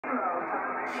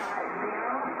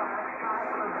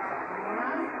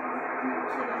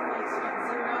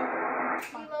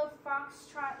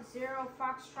Foxtrot 0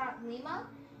 Foxtrot Lima.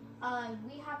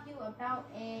 We have you about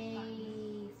a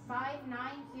 5'9"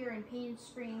 here in Palm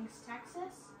Springs,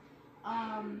 Texas.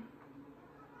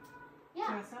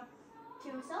 Yeah.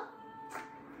 QSL?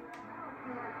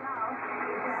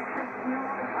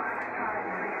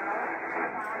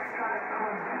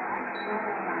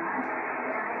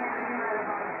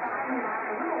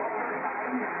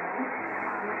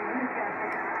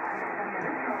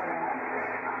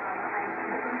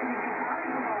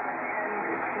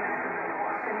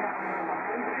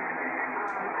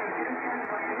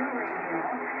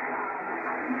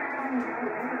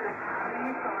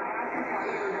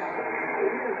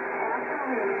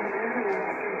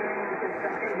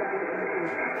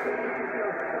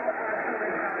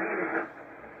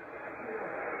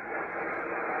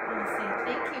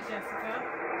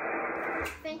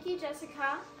 Thank you,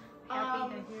 Jessica.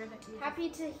 Happy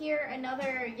to hear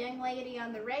another young lady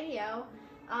on the radio.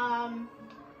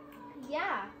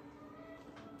 Yeah.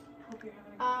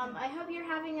 I hope you're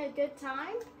having a good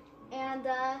time. And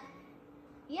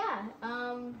yeah.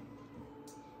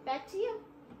 Back to you.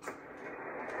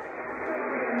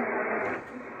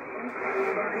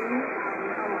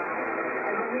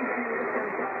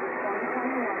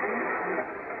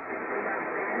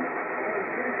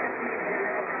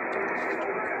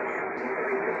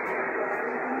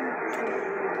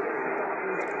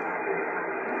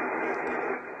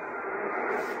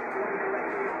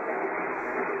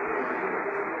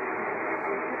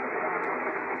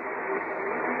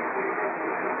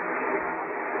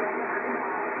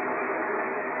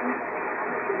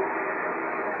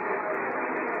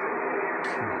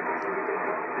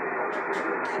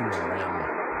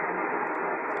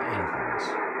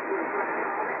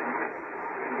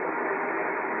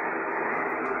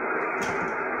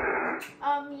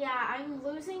 Yeah, I'm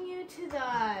losing you to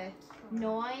the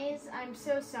noise. I'm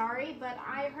so sorry, but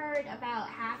I heard about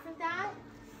half of that.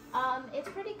 It's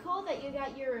pretty cool that you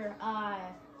got your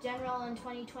general in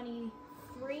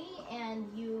 2023 and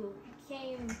you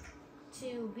came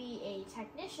to be a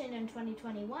technician in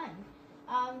 2021.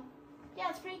 Yeah,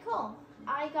 it's pretty cool.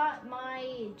 I got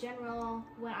my general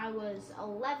when I was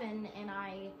 11 and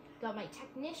I got my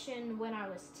technician when I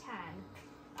was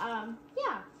 10.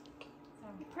 Yeah.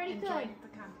 Pretty good.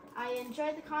 I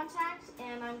enjoyed the contact,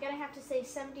 and I'm going to have to say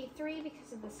 73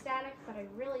 because of the static, but I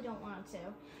really don't want to.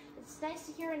 It's nice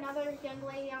to hear another young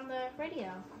lady on the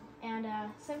radio. And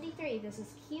 73, this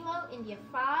is Kilo India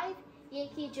 5,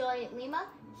 Yankee Juliet Lima.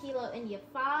 Kilo India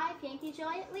 5, Yankee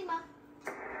Juliet Lima.